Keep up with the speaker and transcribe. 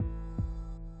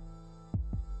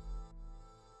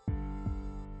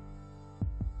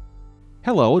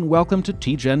Hello and welcome to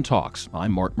TGen Talks.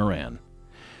 I'm Mark Moran.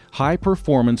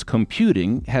 High-performance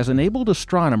computing has enabled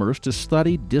astronomers to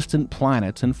study distant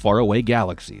planets and faraway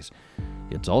galaxies.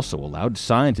 It's also allowed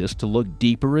scientists to look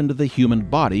deeper into the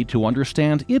human body to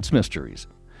understand its mysteries.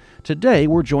 Today,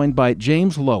 we're joined by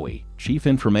James Lowy, Chief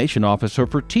Information Officer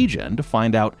for TGen, to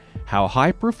find out how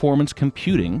high-performance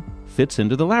computing fits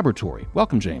into the laboratory.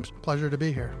 Welcome, James. Pleasure to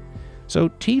be here. So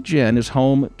TGen is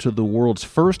home to the world's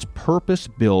first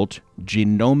purpose-built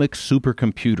genomic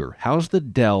supercomputer. How's the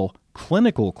Dell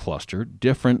Clinical Cluster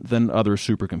different than other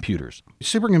supercomputers?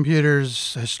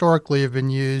 Supercomputers historically have been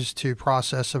used to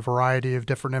process a variety of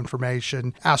different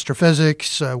information,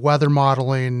 astrophysics, weather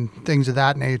modeling, things of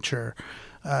that nature.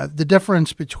 The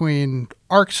difference between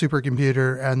our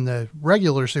supercomputer and the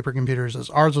regular supercomputers is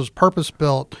ours was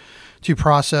purpose-built to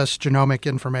process genomic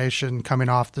information coming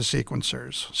off the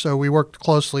sequencers. So we worked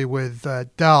closely with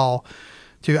Dell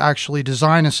to actually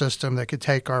design a system that could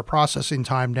take our processing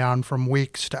time down from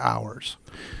weeks to hours.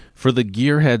 For the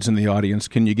gearheads in the audience,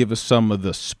 can you give us some of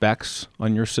the specs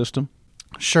on your system?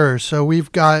 Sure. So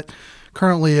we've got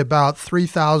currently about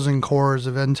 3,000 cores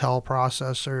of Intel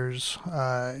processors.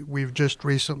 We've just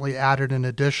recently added an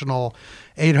additional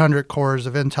 800 cores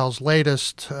of Intel's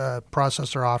latest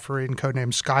processor offering,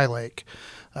 codenamed Skylake.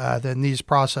 Then these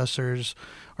processors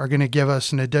are going to give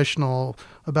us an additional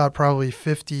about probably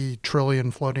 50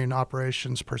 trillion floating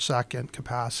operations per second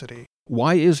capacity.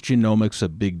 Why is genomics a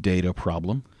big data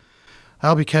problem?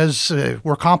 Well, because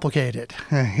we're complicated.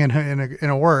 In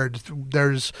a word,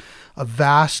 there's a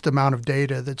vast amount of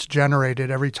data that's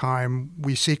generated every time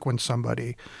we sequence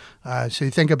somebody. So you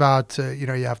think about, you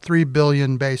have 3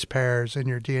 billion base pairs in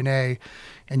your DNA,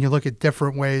 and you look at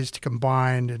different ways to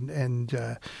combine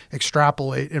and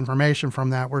extrapolate information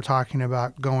from that. We're talking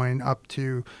about going up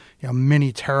to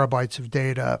many terabytes of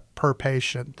data per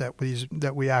patient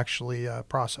that we actually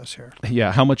process here.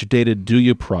 Yeah, how much data do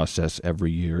you process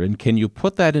every year? And can you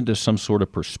put that into some sort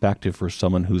of perspective for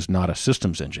someone who's not a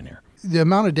systems engineer? The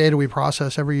amount of data we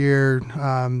process every year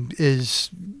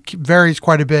varies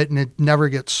quite a bit, and it never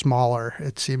gets smaller.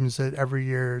 It seems that every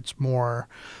year it's more.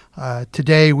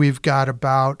 Today we've got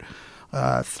about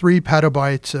 3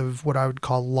 petabytes of what I would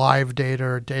call live data,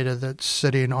 or data that's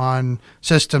sitting on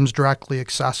systems directly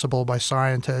accessible by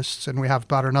scientists, and we have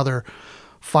about another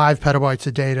 5 petabytes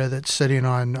of data that's sitting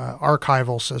on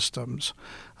archival systems.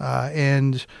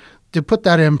 And to put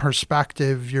that in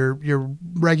perspective, your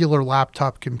regular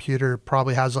laptop computer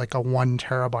probably has like a 1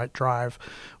 terabyte drive.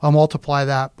 I'll multiply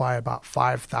that by about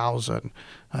 5,000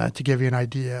 to give you an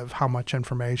idea of how much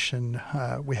information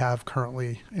we have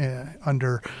currently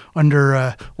under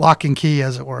lock and key,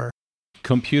 as it were.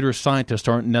 Computer scientists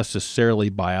aren't necessarily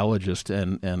biologists,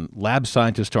 and lab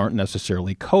scientists aren't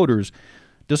necessarily coders.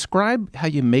 Describe how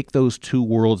you make those two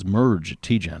worlds merge at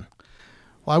TGen.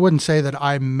 Well, I wouldn't say that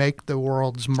I make the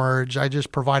worlds merge. I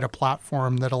just provide a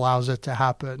platform that allows it to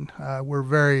happen. We're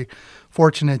very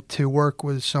fortunate to work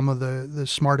with some of the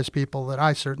smartest people that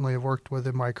I certainly have worked with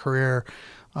in my career,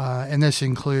 and this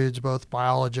includes both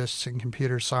biologists and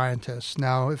computer scientists.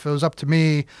 Now, if it was up to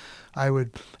me, I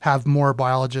would have more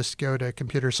biologists go to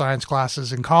computer science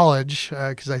classes in college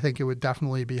because I think it would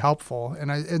definitely be helpful.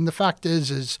 And the fact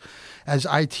is as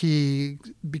IT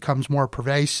becomes more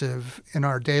pervasive in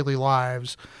our daily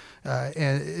lives,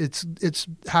 and it's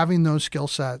having those skill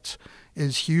sets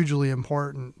is hugely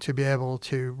important to be able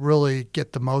to really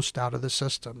get the most out of the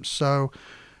systems. So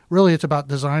really it's about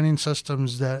designing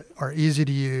systems that are easy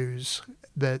to use,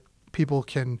 that people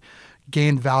can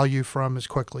gain value from as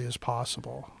quickly as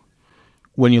possible.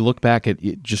 When you look back at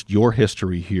just your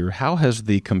history here, how has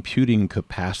the computing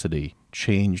capacity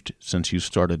changed since you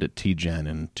started at TGen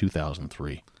in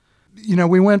 2003?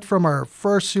 We went from our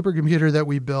first supercomputer that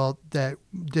we built that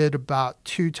did about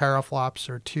 2 teraflops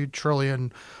or 2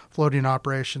 trillion floating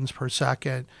operations per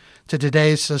second to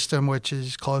today's system, which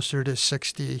is closer to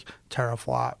 60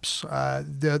 teraflops.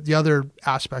 The other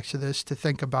aspects of this to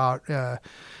think about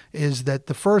is that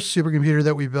the first supercomputer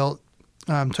that we built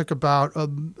took about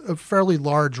a fairly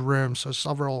large room, so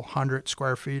several hundred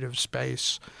square feet of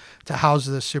space to house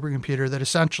this supercomputer that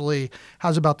essentially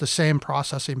has about the same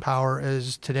processing power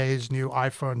as today's new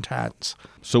iPhone X.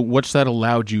 So what's that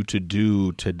allowed you to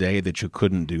do today that you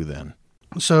couldn't do then?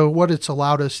 So what it's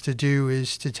allowed us to do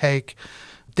is to take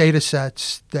data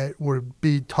sets that would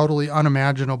be totally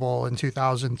unimaginable in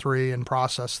 2003 and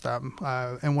process them.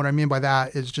 And what I mean by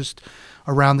that is just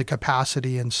around the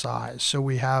capacity and size. So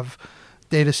we have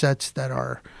data sets that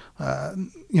are,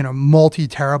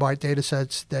 multi-terabyte data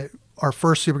sets that our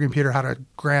first supercomputer had a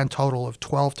grand total of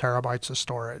 12 terabytes of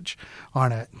storage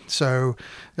on it. So,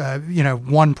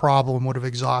 one problem would have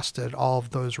exhausted all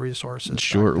of those resources.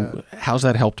 Sure. How's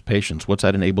that helped patients? What's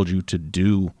that enabled you to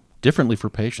do differently for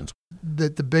patients?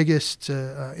 The biggest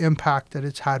impact that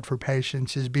it's had for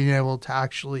patients is being able to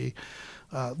actually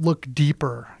look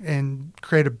deeper and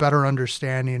create a better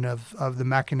understanding of the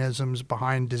mechanisms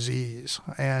behind disease.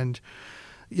 And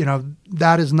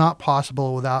that is not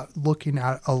possible without looking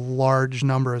at a large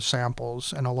number of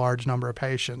samples and a large number of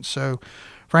patients. So,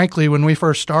 frankly, when we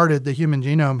first started, the human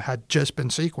genome had just been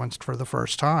sequenced for the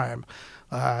first time,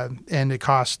 and it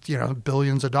cost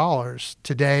billions of dollars.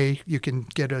 Today, you can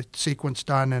get a sequence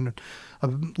done in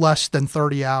less than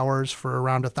 30 hours for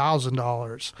around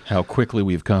 $1,000. How quickly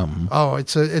we've come. Oh,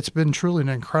 it's been truly an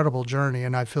incredible journey,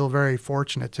 and I feel very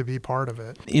fortunate to be part of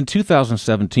it. In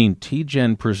 2017,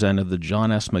 TGen presented the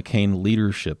John S. McCain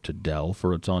Leadership to Dell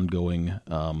for its ongoing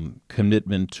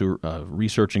commitment to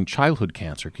researching childhood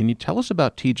cancer. Can you tell us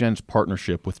about TGen's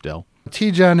partnership with Dell?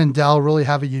 TGen and Dell really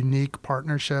have a unique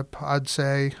partnership, I'd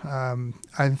say.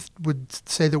 I would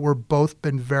say that we're both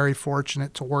been very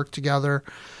fortunate to work together.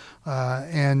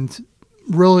 And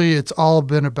really, it's all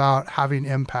been about having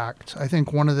impact. I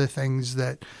think one of the things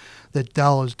that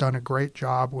Dell has done a great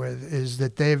job with is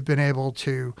that they've been able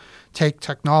to take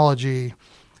technology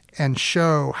and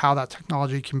show how that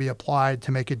technology can be applied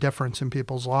to make a difference in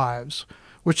people's lives,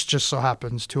 which just so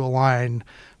happens to align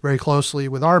very closely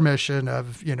with our mission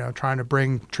of, trying to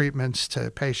bring treatments to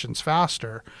patients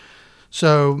faster.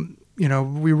 So,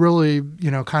 we really,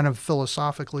 kind of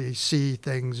philosophically see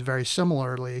things very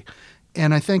similarly.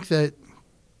 And I think that,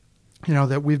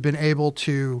 that we've been able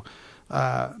to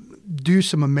do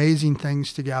some amazing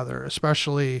things together,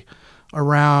 especially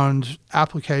around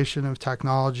application of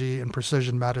technology and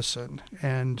precision medicine.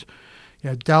 And,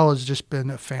 Dell has just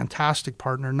been a fantastic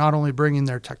partner, not only bringing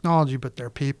their technology, but their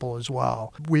people as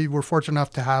well. We were fortunate enough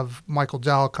to have Michael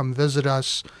Dell come visit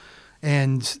us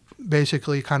and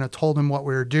basically kind of told him what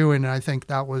we were doing, and I think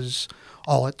that was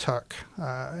all it took.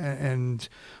 And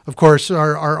of course,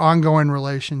 our ongoing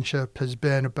relationship has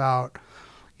been about,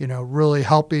 really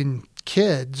helping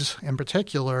kids in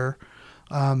particular,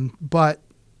 but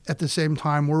at the same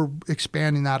time, we're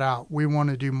expanding that out. We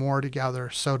want to do more together,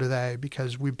 so do they,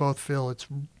 because we both feel it's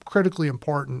critically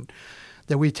important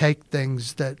that we take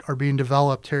things that are being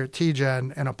developed here at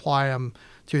TGen and apply them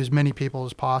to as many people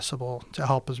as possible to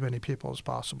help as many people as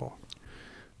possible.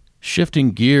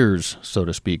 Shifting gears, so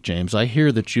to speak, James, I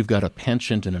hear that you've got a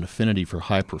penchant and an affinity for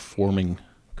high-performing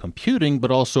computing,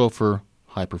 but also for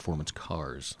high-performance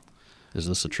cars. Is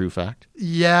this a true fact?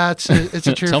 Yeah, it's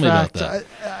a true Tell fact. me about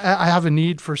that. I have a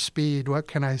need for speed. What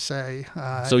can I say?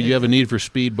 So you have a need for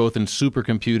speed both in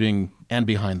supercomputing and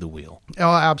behind the wheel.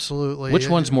 Oh, absolutely. Which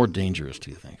one's more dangerous, do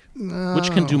you think?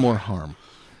 Which can do more harm?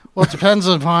 Well, it depends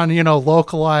upon,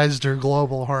 localized or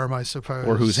global harm, I suppose.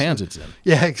 Or whose hands it's in.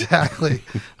 Yeah, exactly.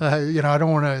 I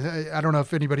don't know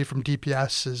if anybody from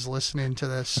DPS is listening to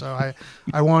this, so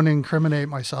I won't incriminate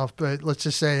myself, but let's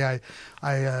just say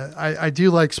I do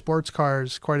like sports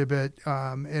cars quite a bit,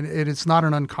 and it's not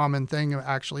an uncommon thing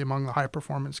actually among the high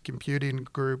performance computing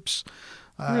groups.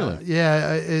 Really?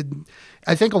 Yeah,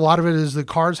 I think a lot of it is the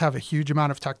cars have a huge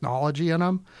amount of technology in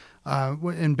them.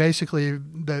 And basically,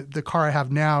 the car I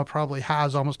have now probably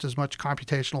has almost as much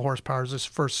computational horsepower as this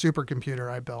first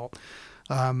supercomputer I built,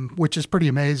 which is pretty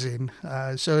amazing.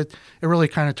 So it really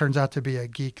kind of turns out to be a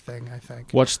geek thing, I think.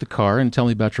 What's the car? And tell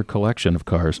me about your collection of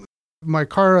cars. My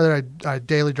car that I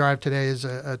daily drive today is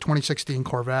a 2016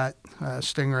 Corvette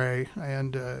Stingray,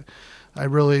 and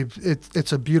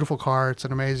it's a beautiful car. It's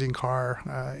an amazing car,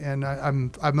 and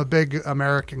I'm a big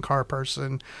American car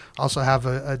person. Also have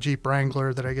a Jeep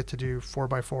Wrangler that I get to do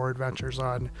 4x4 adventures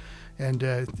on,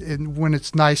 and when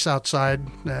it's nice outside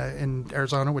in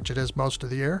Arizona, which it is most of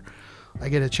the year, I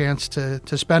get a chance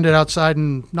to spend it outside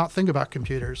and not think about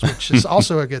computers, which is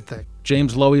also a good thing.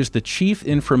 James Lowy is the Chief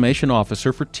Information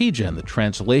Officer for TGen, the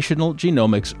Translational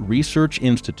Genomics Research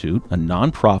Institute, a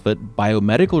nonprofit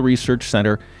biomedical research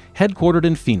center headquartered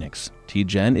in Phoenix.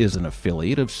 TGen is an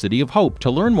affiliate of City of Hope.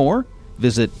 To learn more,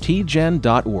 visit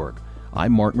tgen.org.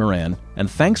 I'm Mark Moran,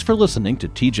 and thanks for listening to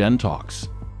TGen Talks.